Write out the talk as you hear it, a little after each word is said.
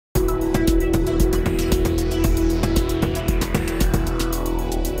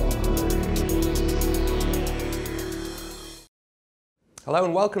Hello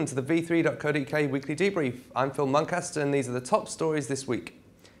and welcome to the v3.co.uk weekly debrief. I'm Phil Muncaster and these are the top stories this week.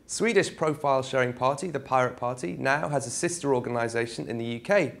 Swedish profile sharing party, the Pirate Party, now has a sister organisation in the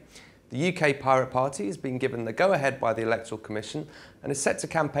UK. The UK Pirate Party has been given the go-ahead by the Electoral Commission and is set to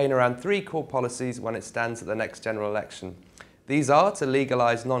campaign around three core policies when it stands at the next general election. These are to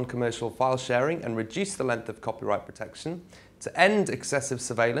legalise non-commercial file sharing and reduce the length of copyright protection, to end excessive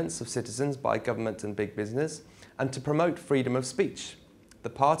surveillance of citizens by government and big business, and to promote freedom of speech. The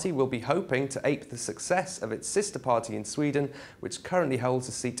party will be hoping to ape the success of its sister party in Sweden, which currently holds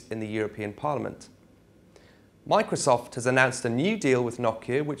a seat in the European Parliament. Microsoft has announced a new deal with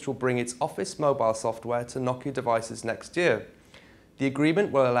Nokia which will bring its Office mobile software to Nokia devices next year. The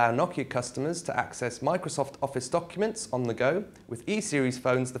agreement will allow Nokia customers to access Microsoft Office documents on the go, with E-Series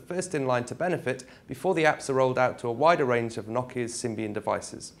phones the first in line to benefit before the apps are rolled out to a wider range of Nokia's Symbian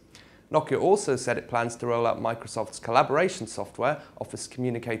devices. Nokia also said it plans to roll out Microsoft's collaboration software, Office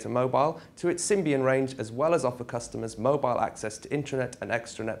Communicator Mobile, to its Symbian range, as well as offer customers mobile access to intranet and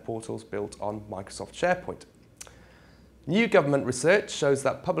extranet portals built on Microsoft SharePoint. New government research shows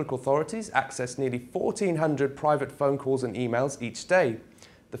that public authorities access nearly 1,400 private phone calls and emails each day.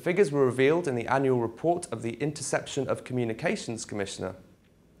 The figures were revealed in the annual report of the Interception of Communications Commissioner.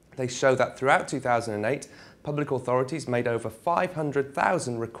 They show that throughout 2008, public authorities made over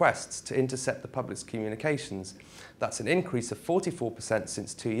 500,000 requests to intercept the public's communications. That's an increase of 44%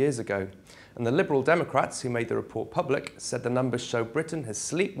 since 2 years ago. And the Liberal Democrats who made the report public said the numbers show Britain has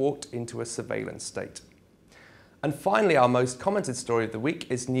sleepwalked into a surveillance state. And finally, our most commented story of the week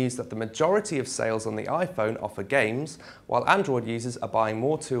is news that the majority of sales on the iPhone offer games, while Android users are buying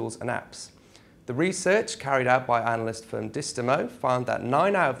more tools and apps. The research carried out by analyst firm Distimo found that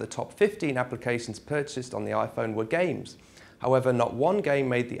 9 out of the top 15 applications purchased on the iPhone were games. However, not one game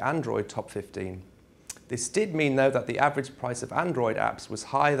made the Android top 15. This did mean, though, that the average price of Android apps was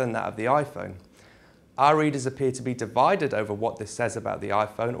higher than that of the iPhone. Our readers appear to be divided over what this says about the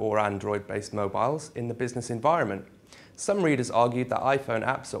iPhone or Android-based mobiles in the business environment. Some readers argued that iPhone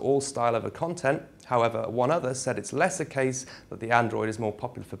apps are all style over content. However, one other said it's less a case that the Android is more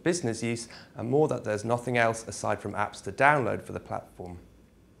popular for business use and more that there's nothing else aside from apps to download for the platform.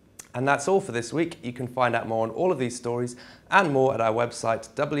 And that's all for this week. You can find out more on all of these stories and more at our website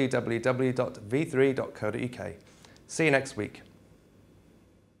www.v3.co.uk. See you next week.